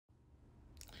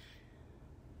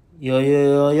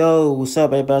Yo, what's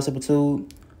up, everybody?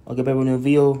 Substitute. I'll get back with a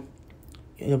video.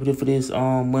 For this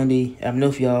Monday. I'm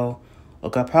new for y'all.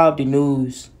 Okay, probably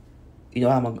news.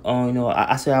 I'm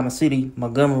I said I'm a city,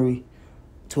 Montgomery,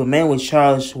 to a man was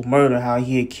charged with murder. How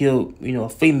he had killed a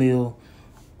female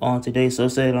on today. So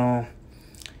it said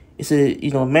it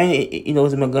said a man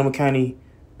it's in Montgomery County.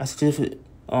 I said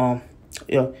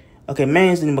yeah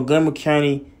man's in Montgomery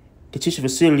County detention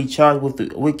facility charged with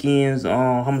the weekend's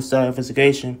homicide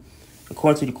investigation.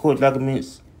 According to the court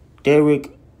documents,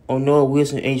 Derrick Onel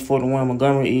Wilson, age 41,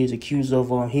 Montgomery, is accused of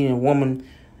hitting a woman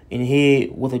in the head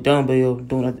with a dumbbell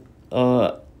during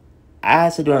I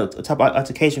said during a type of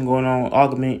altercation going on,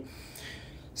 argument.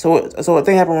 So a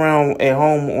thing happened around at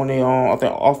home on the I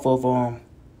think off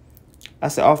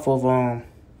of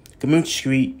Community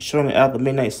Street, shortly after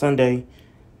midnight Sunday.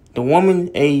 The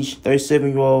woman, aged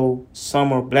 37-year-old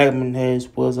Summer Blackman, was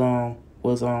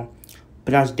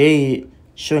pronounced dead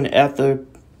shortly after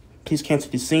police came to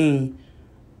the scene.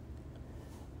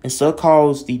 And so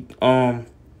caused the that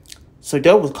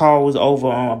was caused over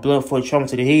a blunt force trauma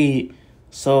to the head.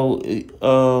 So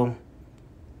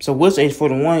Wilson, age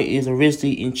 41, is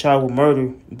arrested in charged with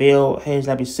murder. Bail has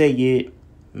not been set yet.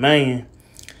 Man.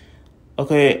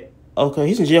 Okay,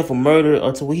 he's in jail for murder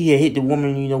until he had hit the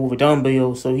woman, with a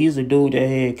dumbbell. So he's a dude that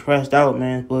had crashed out,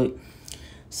 man. But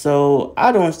so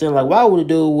I don't understand, like, why would a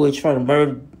dude would try to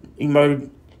murdered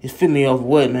his female of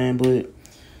what, man? But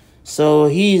so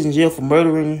he's in jail for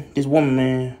murdering this woman,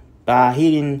 man, by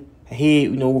hitting her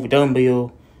head, with a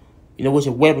dumbbell, which is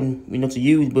a weapon, to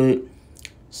use. But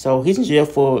so he's in jail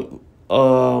for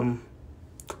I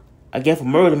guess for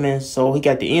murder, man. So he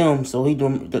got the M, so he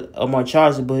doing the more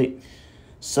charges. But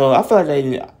so I feel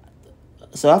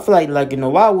like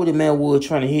why would a man would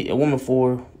trying to hit a woman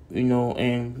for,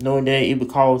 and knowing that it would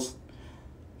cause,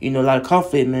 a lot of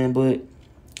conflict, man. But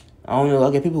I don't know, I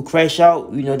guess people who crash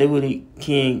out, they really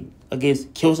can, I guess,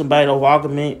 kill somebody over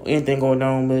argument or anything going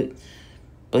on.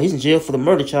 But he's in jail for the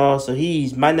murder charge, so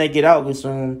he might not get out with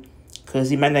soon, because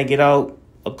he might not get out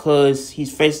because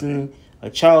he's facing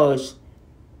a charge,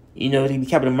 to be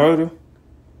capital murder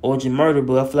or just murder.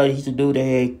 But I feel like he's a dude that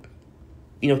had,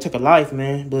 took a life,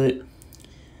 man.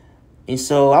 And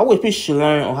so I wish people should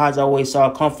learn on how to always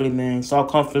solve conflict, man. Solve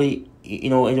conflict,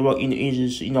 and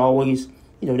just, always,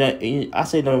 that I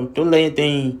say don't let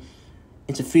anything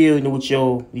interfere, with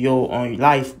your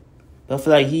life. But I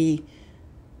feel like he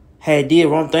did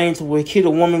wrong thing to where he killed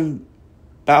a woman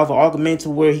by over argument to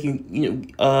where he can,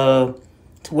 to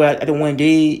where I don't want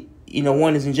dead,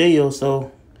 one is in jail.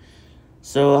 So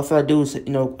I feel like dudes,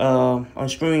 on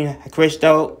screen, I crashed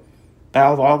out by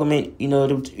over argument,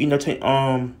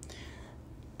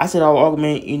 I said our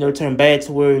argument, turned bad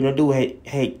to where, dude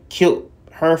had killed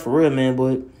her for real, man.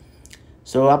 But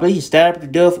so I believe he stabbed her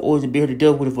to death or he beat her to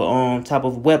death with a type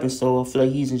of weapon. So I feel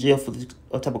like he's in jail for this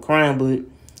type of crime. But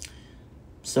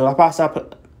so I probably saw a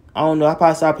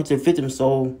picture of the victim,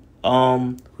 so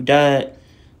who died,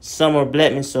 Summer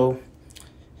Blackman. So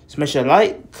smash that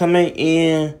like, comment,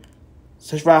 and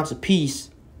subscribe to peace.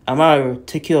 I'm out here.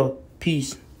 Take care.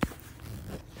 Peace.